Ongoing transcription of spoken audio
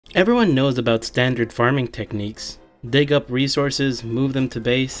Everyone knows about standard farming techniques. Dig up resources, move them to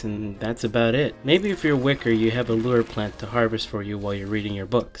base, and that's about it. Maybe if you're Wicker, you have a lure plant to harvest for you while you're reading your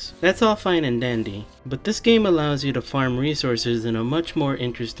books. That's all fine and dandy, but this game allows you to farm resources in a much more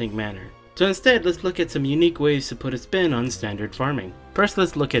interesting manner. So instead, let's look at some unique ways to put a spin on standard farming. First,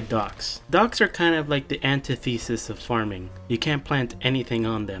 let's look at docks. Docks are kind of like the antithesis of farming. You can't plant anything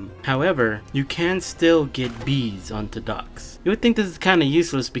on them. However, you can still get bees onto docks. You would think this is kind of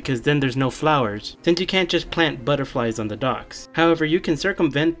useless because then there's no flowers, since you can't just plant butterflies on the docks. However, you can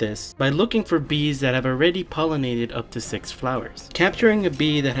circumvent this by looking for bees that have already pollinated up to 6 flowers. Capturing a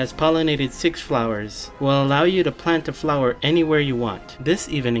bee that has pollinated 6 flowers will allow you to plant a flower anywhere you want. This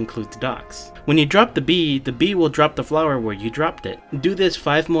even includes docks. When you drop the bee will drop the flower where you dropped it. Do this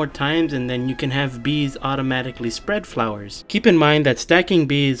 5 more times and then you can have bees automatically spread flowers. Keep in mind that stacking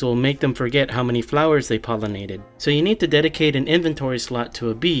bees will make them forget how many flowers they pollinated. So you need to dedicate an inventory slot to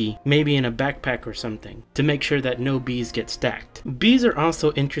a bee, maybe in a backpack or something, to make sure that no bees get stacked. Bees are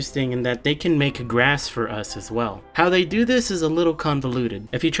also interesting in that they can make grass for us as well. How they do this is a little convoluted.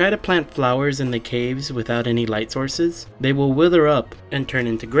 If you try to plant flowers in the caves without any light sources, they will wither up and turn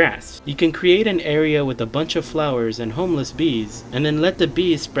into grass. You can create an area with a bunch of flowers and homeless bees, and then let the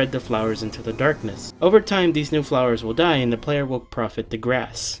bees spread the flowers into the darkness. Over time, these new flowers will die and the player will profit the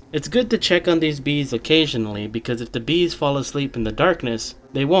grass. It's good to check on these bees occasionally because if the bees fall asleep in the darkness,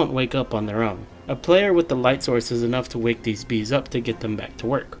 they won't wake up on their own. A player with the light source is enough to wake these bees up to get them back to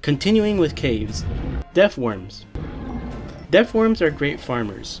work. Continuing with caves. Death worms. Death worms are great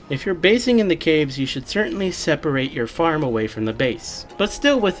farmers. If you're basing in the caves, you should certainly separate your farm away from the base, but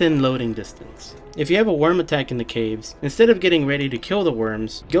still within loading distance. If you have a worm attack in the caves, instead of getting ready to kill the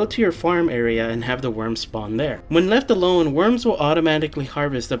worms, go to your farm area and have the worms spawn there. When left alone, worms will automatically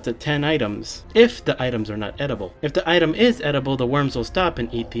harvest up to 10 items, if the items are not edible. If the item is edible, the worms will stop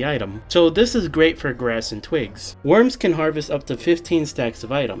and eat the item. So this is great for grass and twigs. Worms can harvest up to 15 stacks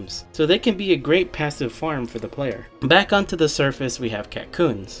of items, so they can be a great passive farm for the player. Back onto the surface, we have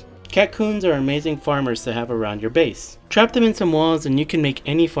Cocoons. Cocoons are amazing farmers to have around your base. Trap them in some walls and you can make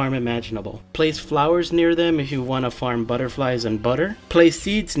any farm imaginable. Place flowers near them if you want to farm butterflies and butter. Place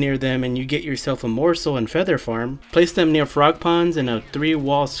seeds near them and you get yourself a morsel and feather farm. Place them near frog ponds in a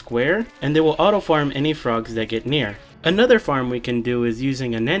 3-wall square and they will auto farm any frogs that get near. Another farm we can do is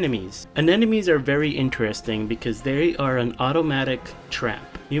using anemones. Anemones are very interesting because they are an automatic trap.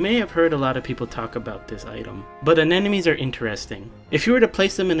 You may have heard a lot of people talk about this item, but anemones are interesting. If you were to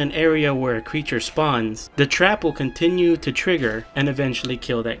place them in an area where a creature spawns, the trap will continue to trigger and eventually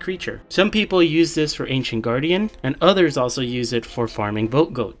kill that creature. Some people use this for Ancient Guardian, and others also use it for farming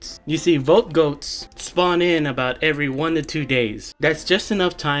vote goats. You see, vote goats spawn in about every 1 to 2 days. That's just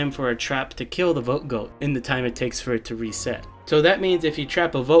enough time for a trap to kill the vote goat in the time it takes for it to reset. So that means if you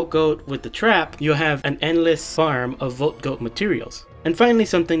trap a vote goat with the trap, you'll have an endless farm of vote goat materials. And finally,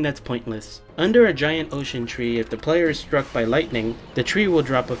 something that's pointless. Under a giant ocean tree, if the player is struck by lightning, the tree will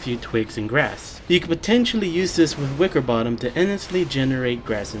drop a few twigs and grass. You could potentially use this with Wicker Bottom to endlessly generate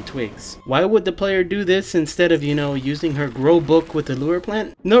grass and twigs. Why would the player do this instead of, using her grow book with a lure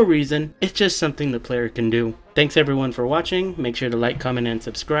plant? No reason, it's just something the player can do. Thanks everyone for watching, make sure to like, comment, and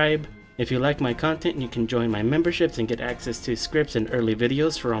subscribe. If you like my content, you can join my memberships and get access to scripts and early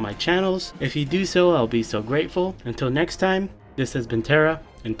videos for all my channels. If you do so, I'll be so grateful. Until next time, this has been Tara,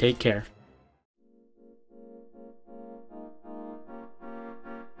 and take care.